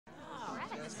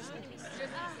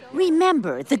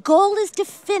Remember, the goal is to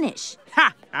finish.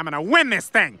 Ha! I'm gonna win this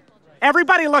thing.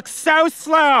 Everybody looks so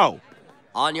slow.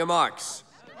 On your marks.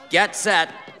 Get set.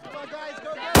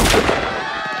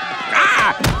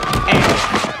 Ah!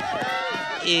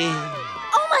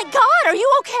 Oh my God, are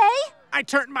you okay? I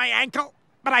turned my ankle,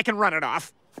 but I can run it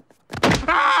off.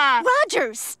 Ah!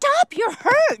 Roger, stop, you're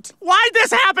hurt. Why'd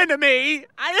this happen to me?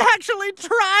 I actually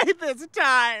tried this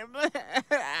time.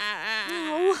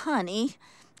 Oh, honey,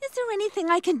 is there anything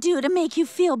I can do to make you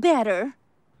feel better?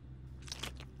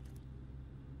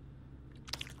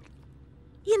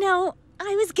 You know,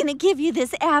 I was gonna give you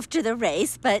this after the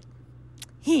race, but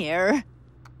here.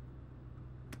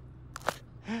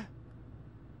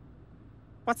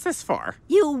 What's this for?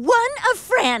 You won a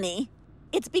Franny.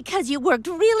 It's because you worked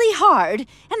really hard,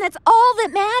 and that's all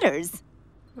that matters.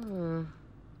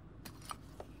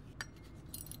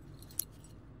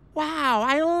 Wow,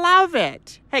 I love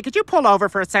it. Hey, could you pull over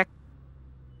for a sec?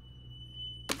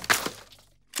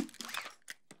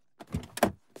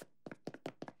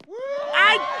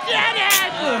 I did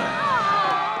it!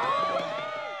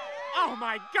 Oh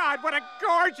my God, what a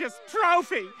gorgeous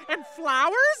trophy! And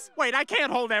flowers? Wait, I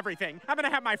can't hold everything. I'm gonna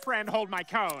have my friend hold my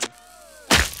cone.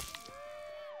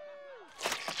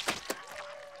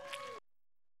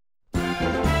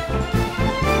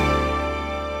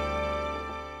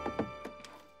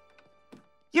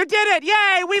 You did it!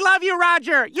 Yay! We love you,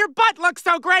 Roger! Your butt looks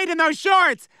so great in those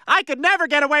shorts! I could never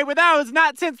get away with those,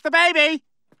 not since the baby!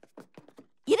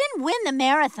 You didn't win the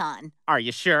marathon. Are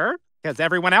you sure? Because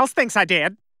everyone else thinks I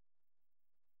did.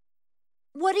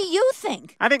 What do you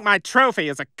think? I think my trophy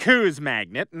is a coos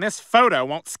magnet, and this photo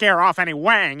won't scare off any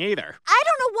wang either. I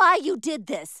don't know why you did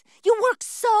this. You worked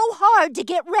so hard to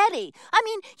get ready. I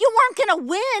mean, you weren't gonna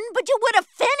win, but you would have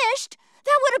finished.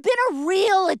 That would have been a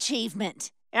real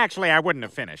achievement. Actually, I wouldn't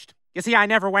have finished. You see, I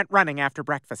never went running after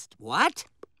breakfast. What?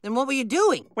 Then what were you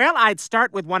doing? Well, I'd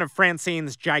start with one of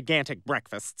Francine's gigantic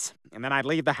breakfasts, and then I'd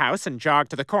leave the house and jog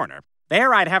to the corner.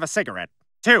 There I'd have a cigarette.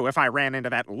 2 if I ran into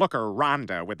that looker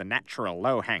Rhonda with the natural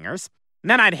low hangers. And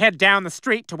then I'd head down the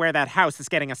street to where that house is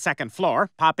getting a second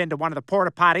floor, pop into one of the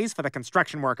porta potties for the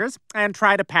construction workers, and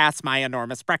try to pass my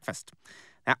enormous breakfast.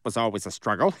 That was always a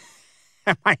struggle.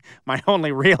 my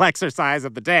only real exercise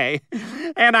of the day.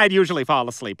 And I'd usually fall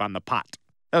asleep on the pot.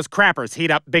 Those crappers heat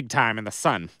up big time in the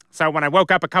sun. So when I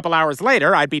woke up a couple hours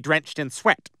later, I'd be drenched in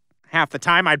sweat. Half the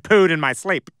time, I'd pooed in my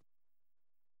sleep.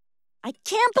 I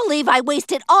can't believe I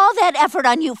wasted all that effort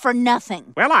on you for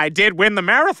nothing. Well, I did win the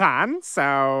marathon,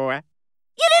 so...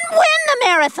 You didn't win the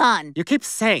marathon! You keep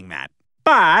saying that.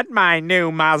 But my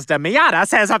new Mazda Miata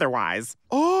says otherwise.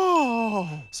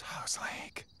 Oh! So it's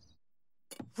like...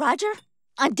 Roger,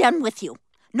 I'm done with you.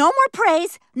 No more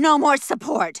praise, no more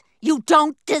support. You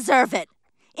don't deserve it.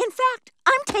 In fact,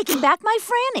 I'm taking back my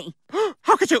Franny.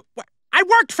 How could you? I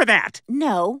worked for that.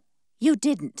 No, you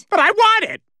didn't. But I want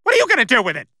it. What are you going to do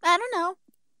with it? I don't know.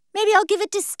 Maybe I'll give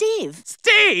it to Steve.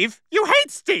 Steve? You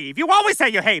hate Steve. You always say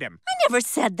you hate him. I never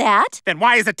said that. Then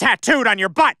why is it tattooed on your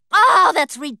butt? Oh,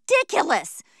 that's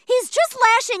ridiculous. He's just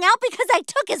lashing out because I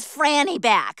took his Franny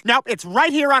back. Nope, it's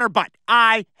right here on her butt.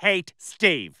 I hate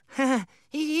Steve.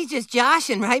 He's just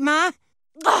joshing, right, Ma?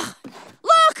 Ugh.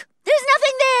 Look! There's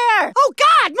nothing there! Oh,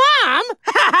 God, Mom!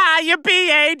 Ha ha! You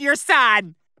BA'd your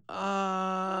son!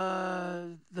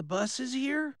 The bus is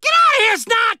here? Get out of here,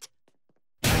 Snot!